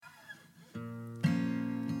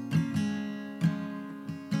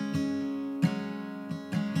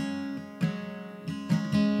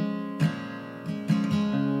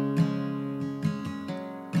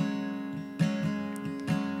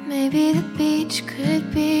maybe the beach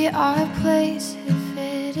could be our place if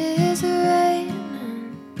it is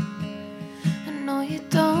raining. I know you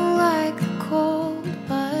don't like the cold,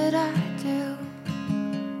 but I do.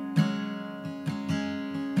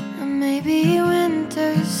 And maybe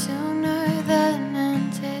winter's sooner than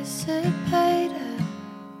anticipated.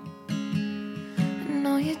 I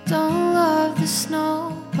know you don't love the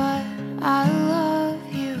snow, but I love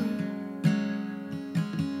you.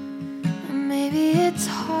 And maybe it's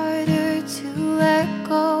harder to let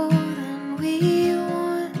go than we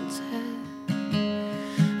wanted.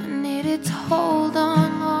 I needed to hold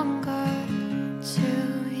on longer to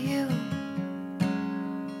you.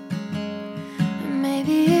 And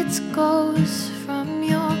maybe it's ghosts from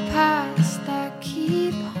your past that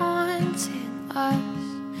keep haunting us.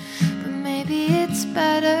 But maybe it's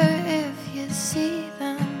better if you see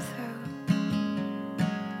them through.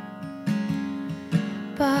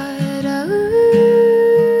 But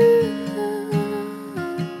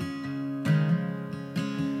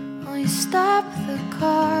will you stop the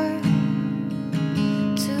car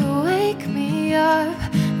to wake me up?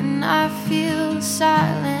 And I feel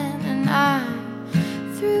silent and I'm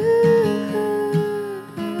through.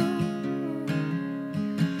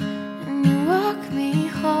 And you walk me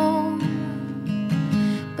home,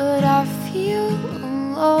 but I feel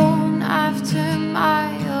alone after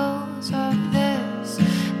miles of this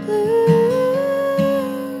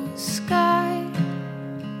blue sky.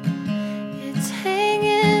 It's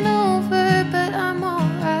hanging over, but I'm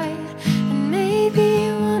alright. And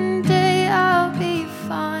maybe one day I'll be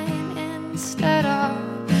fine instead of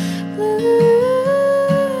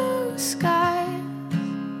blue skies.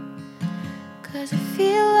 'Cause I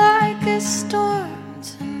feel like a storm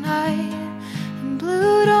tonight, and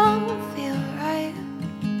blue don't feel right.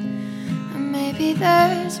 And maybe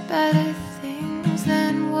there's better things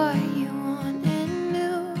than what you want in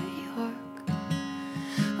New York.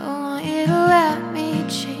 I want you to let me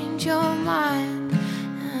change your mind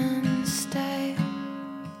and stay.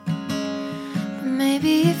 But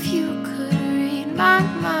maybe if you could read my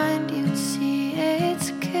mind, you'd see it's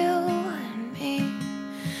killing me.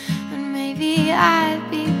 And maybe I'd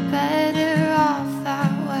be better off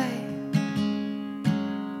that way.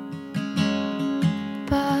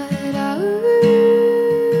 But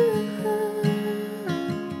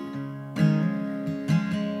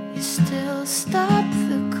you still stop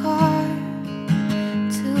the car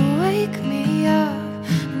to wake me up.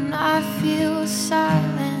 And I feel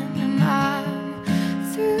silent and I'm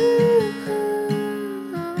through.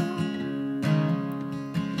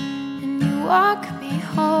 And you walk me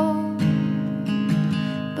home,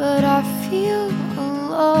 but I feel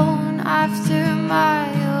alone after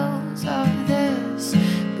miles of this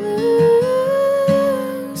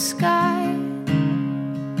blue sky.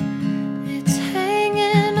 It's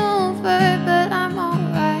hanging over, but I'm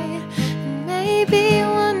alright. And maybe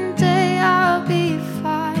one day I'll be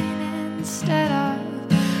fine instead of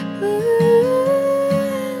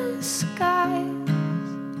blue skies.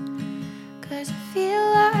 'Cause I feel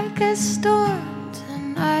like a storm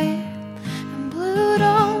tonight, and blue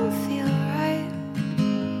don't feel right.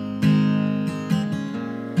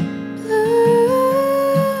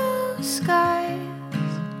 Blue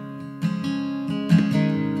skies,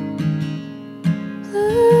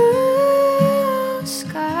 blue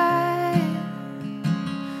sky,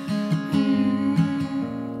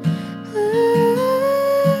 blue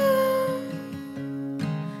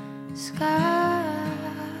sky.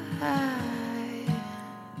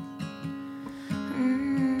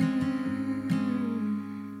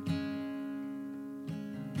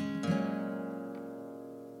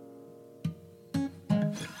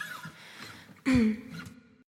 Mm.